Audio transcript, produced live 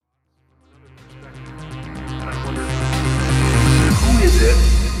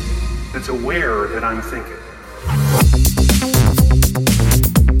that's aware that I'm thinking.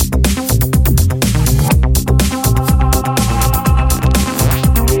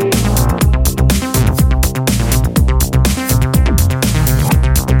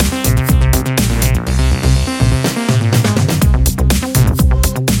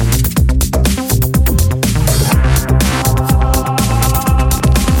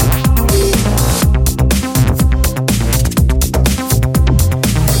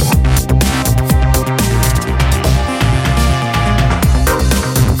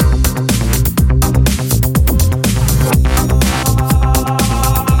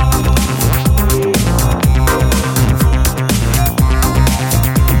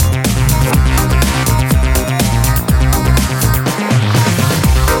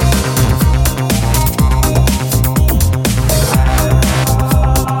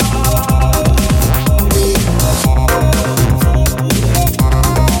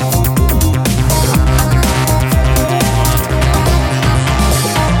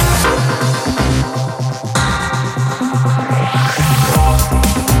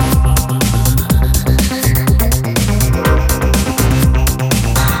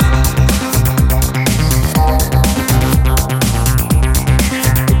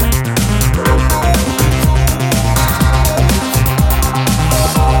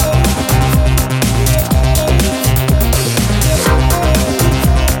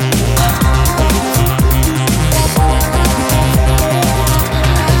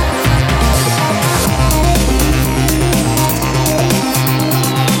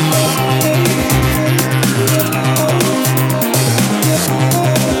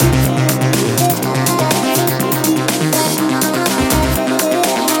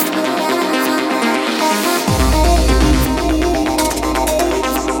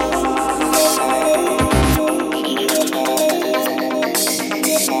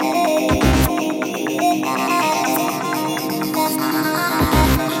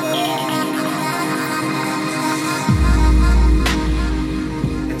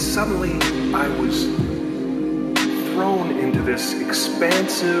 Suddenly, I was thrown into this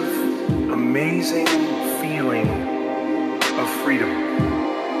expansive, amazing feeling of freedom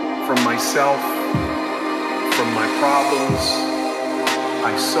from myself, from my problems.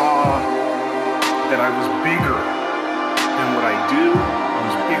 I saw that I was bigger than what I do. I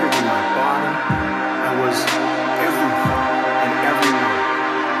was bigger than my body. I was everything and everyone.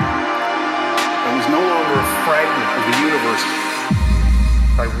 I was no longer a fragment of the universe.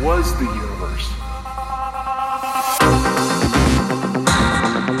 I was the universe.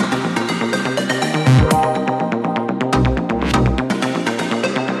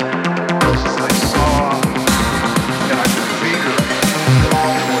 I saw that I was bigger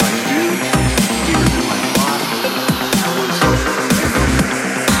than what I do, bigger than my body. I was everyone.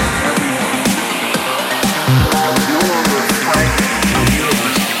 I was no longer a fragment of the universe.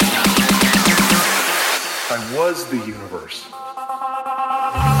 I was the universe.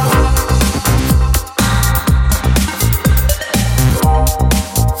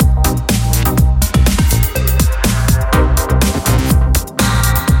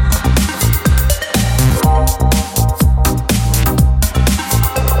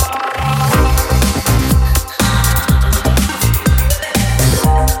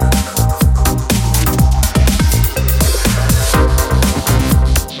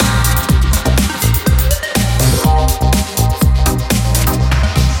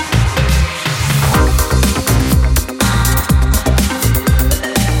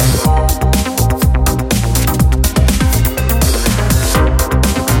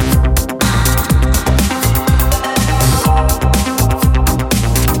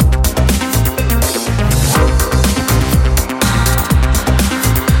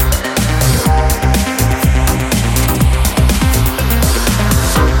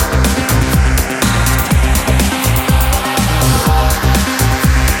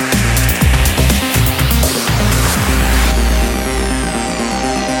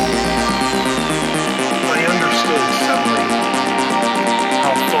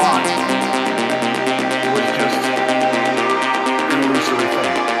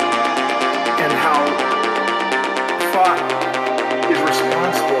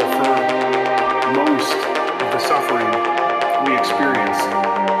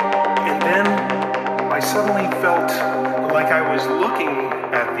 Suddenly felt like I was looking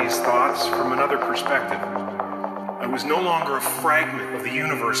at these thoughts from another perspective. I was no longer a fragment of the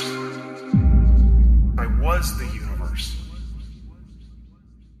universe. I was the universe.